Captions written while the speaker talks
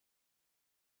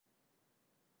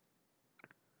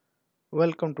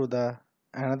Welcome to the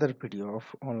another video of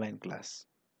online class.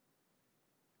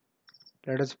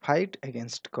 Let us fight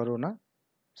against corona.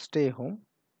 Stay home,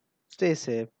 stay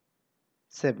safe,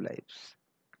 save lives.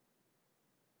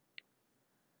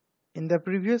 In the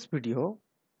previous video,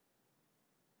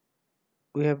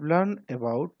 we have learned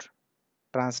about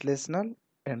translational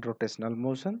and rotational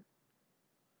motion.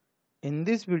 In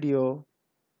this video,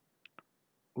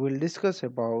 we will discuss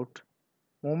about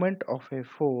moment of a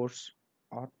force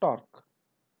or torque.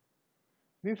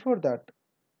 Before that,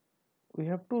 we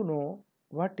have to know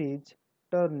what is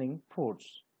turning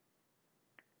force.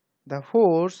 The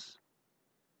force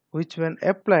which when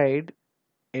applied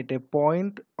at a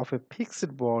point of a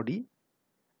fixed body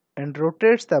and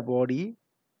rotates the body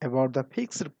about the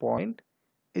fixed point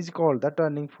is called the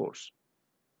turning force.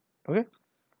 Okay,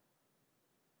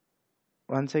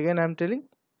 once again I am telling,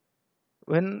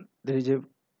 when there is a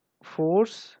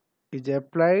force is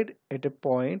applied at a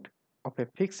point of a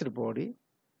fixed body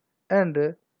and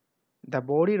the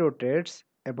body rotates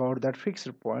about that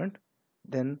fixed point,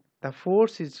 then the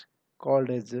force is called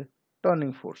as a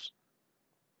turning force.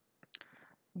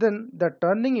 Then the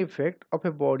turning effect of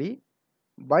a body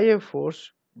by a force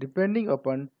depending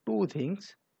upon two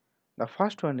things. The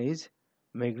first one is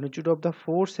magnitude of the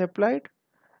force applied,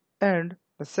 and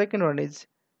the second one is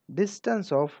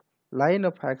distance of line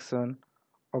of action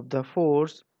of the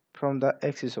force from the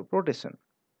axis of rotation.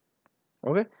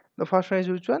 Okay, the first one is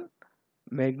which one?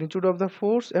 Magnitude of the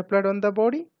force applied on the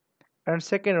body, and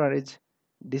second one is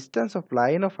distance of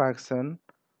line of action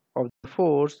of the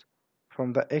force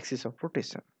from the axis of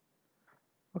rotation.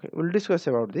 Okay, we'll discuss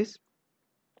about this.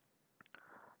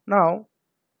 Now,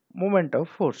 moment of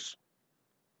force.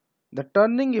 The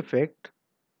turning effect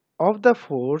of the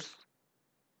force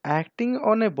acting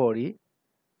on a body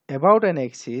about an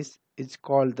axis is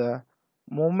called the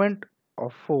moment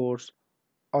of force,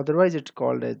 otherwise it's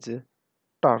called as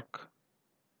torque.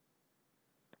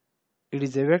 It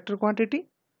is a vector quantity.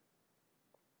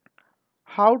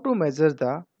 How to measure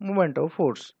the moment of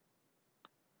force?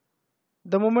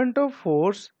 The moment of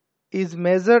force is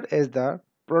measured as the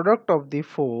product of the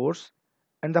force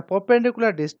and the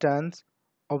perpendicular distance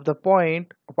of the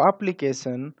point of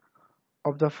application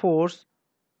of the force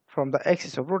from the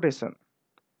axis of rotation.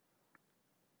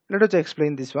 Let us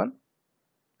explain this one.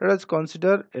 Let us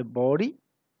consider a body.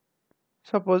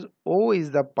 Suppose O is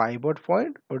the pivot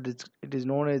point, or it is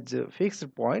known as a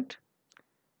fixed point,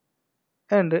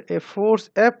 and a force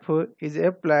F is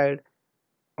applied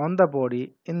on the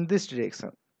body in this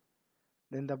direction.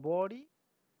 Then the body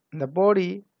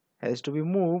has to be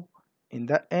moved in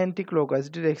the anti-clockwise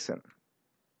direction.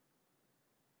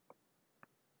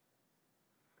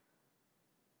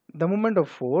 The moment of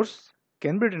force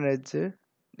can be written as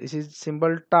this is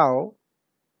symbol tau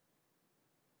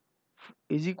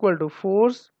is equal to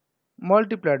force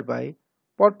multiplied by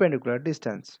perpendicular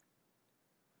distance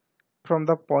from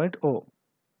the point O.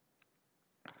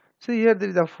 So here there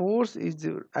is a force is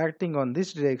acting on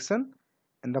this direction,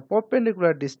 and the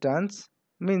perpendicular distance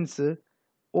means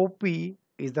OP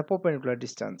is the perpendicular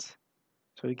distance.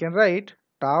 So we can write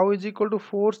tau is equal to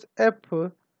force F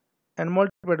and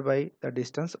multiplied by the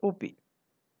distance OP.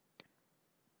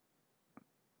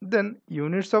 Then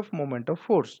units of moment of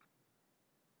force.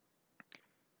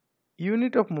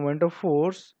 Unit of moment of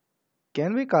force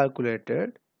can be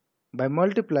calculated by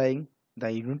multiplying the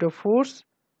unit of force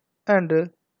and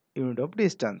unit of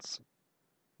distance.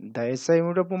 The SI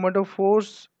unit of moment of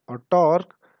force or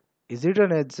torque is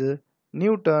written as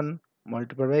Newton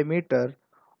multiplied by meter,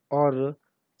 or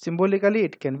symbolically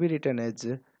it can be written as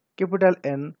capital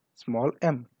N small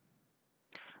m.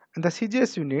 And the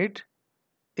CGS unit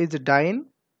is dyne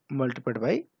multiplied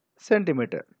by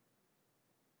centimeter.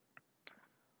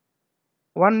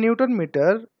 1 Newton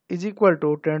meter is equal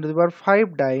to 10 to the power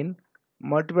 5 dyne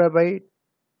multiplied by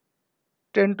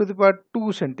 10 to the power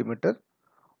 2 centimeter,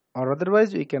 or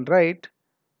otherwise we can write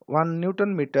 1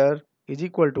 Newton meter is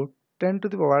equal to 10 to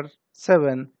the power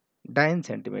 7 dyne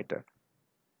centimeter.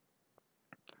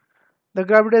 The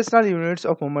gravitational units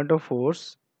of moment of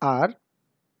force are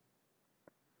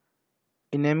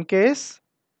in MKS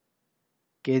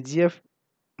kgf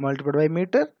multiplied by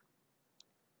meter,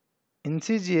 in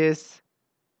CGS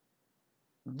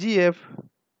gf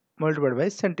multiplied by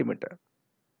centimeter.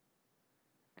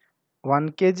 1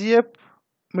 kgf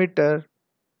meter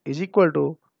is equal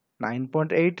to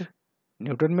 9.8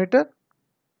 Newton meter,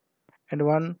 and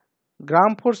 1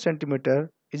 gram per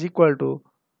centimeter is equal to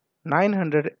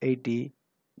 980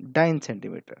 dyne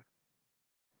centimeter.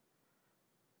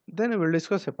 Then we will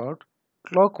discuss about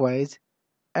clockwise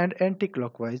and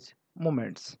anti-clockwise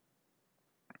moments.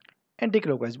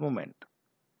 Anti-clockwise moment.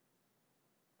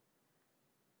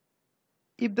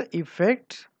 If the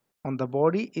effect on the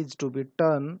body is to be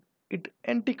turned it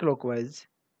anticlockwise,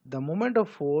 the moment of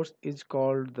force is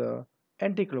called the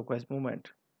anticlockwise moment.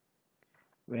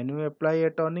 When you apply a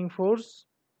turning force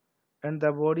and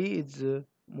the body is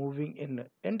moving in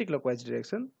anticlockwise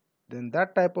direction, then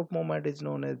that type of moment is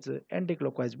known as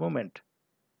anticlockwise moment.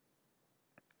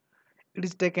 It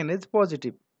is taken as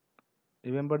positive.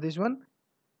 Remember this one?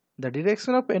 The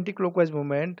direction of anticlockwise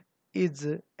movement is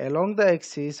along the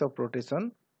axis of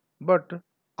rotation but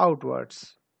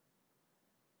outwards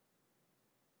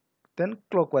than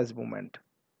clockwise movement.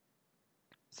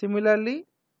 Similarly,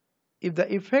 if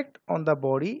the effect on the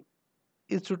body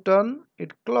is to turn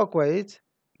it clockwise,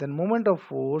 then moment of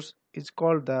force is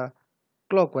called the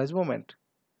clockwise moment.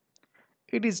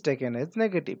 It is taken as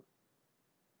negative.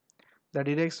 The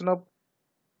direction of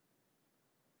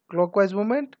clockwise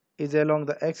movement is along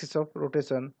the axis of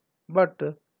rotation but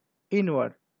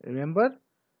inward. Remember,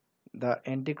 the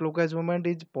anti-clockwise movement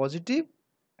is positive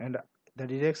and the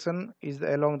direction is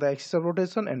along the axis of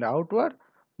rotation and outward,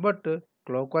 but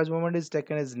clockwise movement is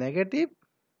taken as negative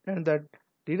and the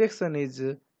direction is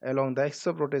along the axis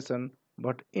of rotation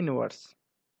but inwards.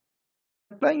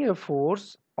 Applying a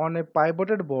force on a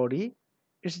pivoted body,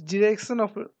 its direction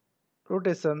of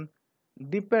rotation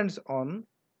depends on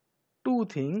two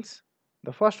things.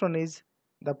 The first one is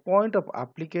the point of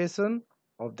application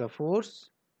of the force,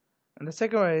 and the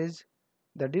second one is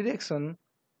the direction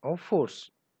of force.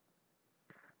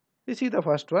 This is the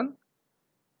first one.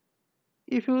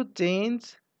 If you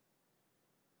change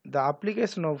the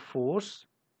application of force,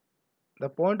 the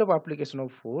point of application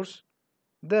of force,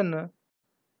 then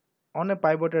on a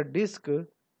pivoted disc,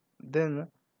 then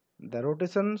the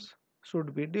rotations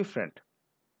should be different.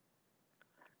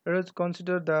 Let us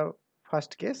consider the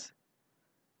first case.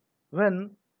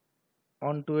 When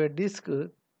onto a disc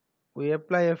we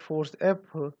apply a force F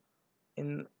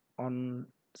in on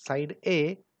side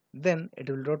A, then it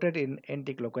will rotate in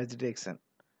anti-clockwise direction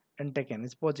and taken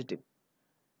as positive.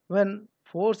 When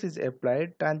force is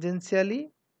applied tangentially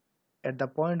at the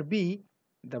point B,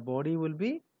 the body will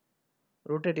be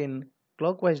rotate in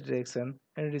clockwise direction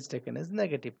and it is taken as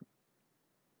negative.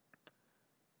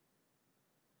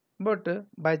 But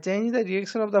by changing the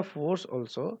direction of the force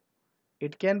also,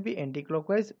 it can be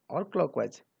anti-clockwise or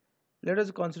clockwise. Let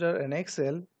us consider an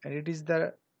axle and it is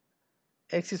the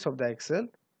axis of the axle.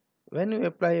 When you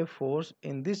apply a force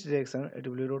in this direction, it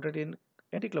will be rotated in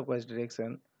anti-clockwise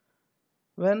direction.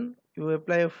 When you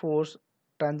apply a force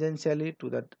tangentially to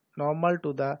the normal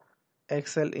to the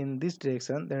axle in this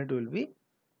direction, then it will be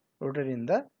rotated in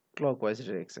the clockwise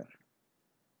direction.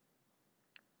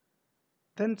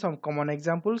 Then some common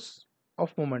examples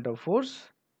of moment of force.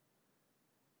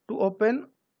 To open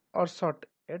or shut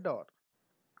a door.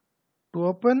 To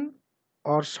open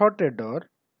or shut a door,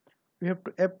 we have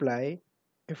to apply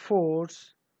a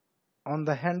force on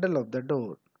the handle of the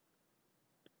door,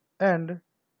 and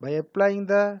by applying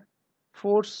the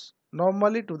force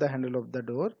normally to the handle of the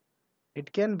door,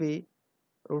 it can be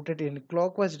rotated in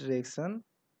clockwise direction,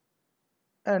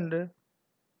 and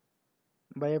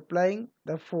by applying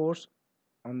the force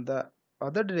on the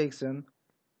other direction,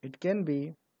 it can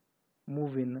be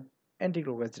moved in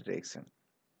anti-clockwise direction.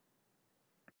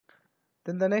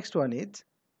 Then the next one is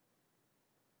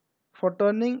for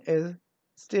turning a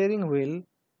steering wheel,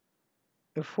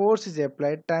 a force is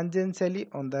applied tangentially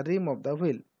on the rim of the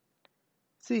wheel.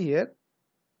 See here,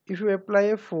 if you apply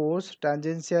a force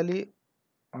tangentially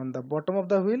on the bottom of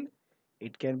the wheel,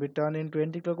 it can be turned into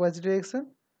anti-clockwise direction.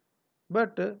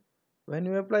 But when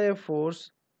you apply a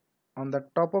force on the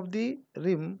top of the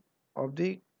rim of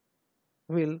the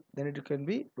wheel, then it can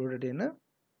be rotated in a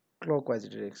clockwise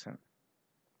direction.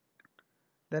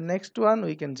 The next one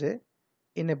we can say,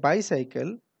 in a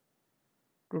bicycle,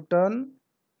 to turn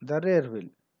the rear wheel.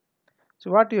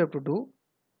 So what you have to do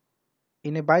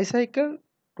in a bicycle,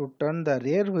 to turn the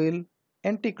rear wheel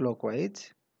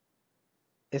anti-clockwise,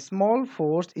 a small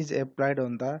force is applied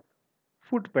on the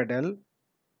foot pedal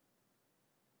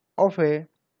of a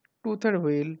two-third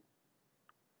wheel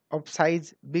of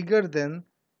size bigger than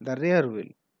the rear wheel,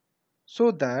 so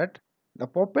that the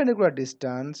perpendicular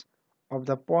distance of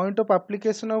the point of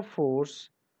application of force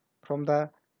from the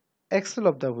axle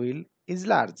of the wheel is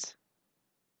large.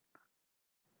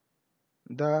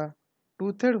 The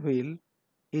two-third wheel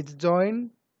is joined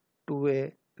to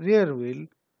a rear wheel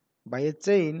by a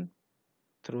chain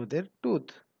through their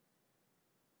tooth.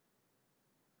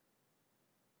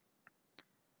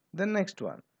 The next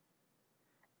one,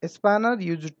 a spanner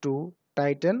used to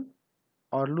tighten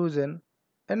or loosen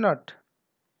a nut.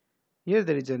 Here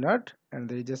there is a nut and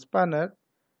there is a spanner.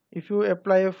 If you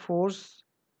apply a force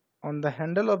on the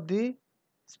handle of the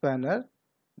spanner,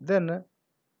 then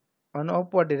on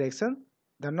upward direction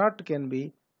the nut can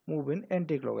be moved in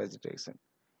anti-clockwise direction.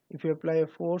 If you apply a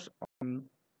force on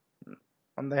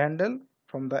the handle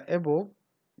from the above,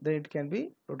 then it can be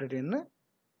rotated in a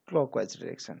clockwise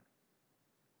direction.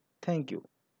 Thank you.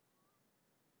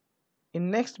 In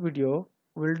next video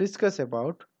we will discuss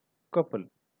about couple.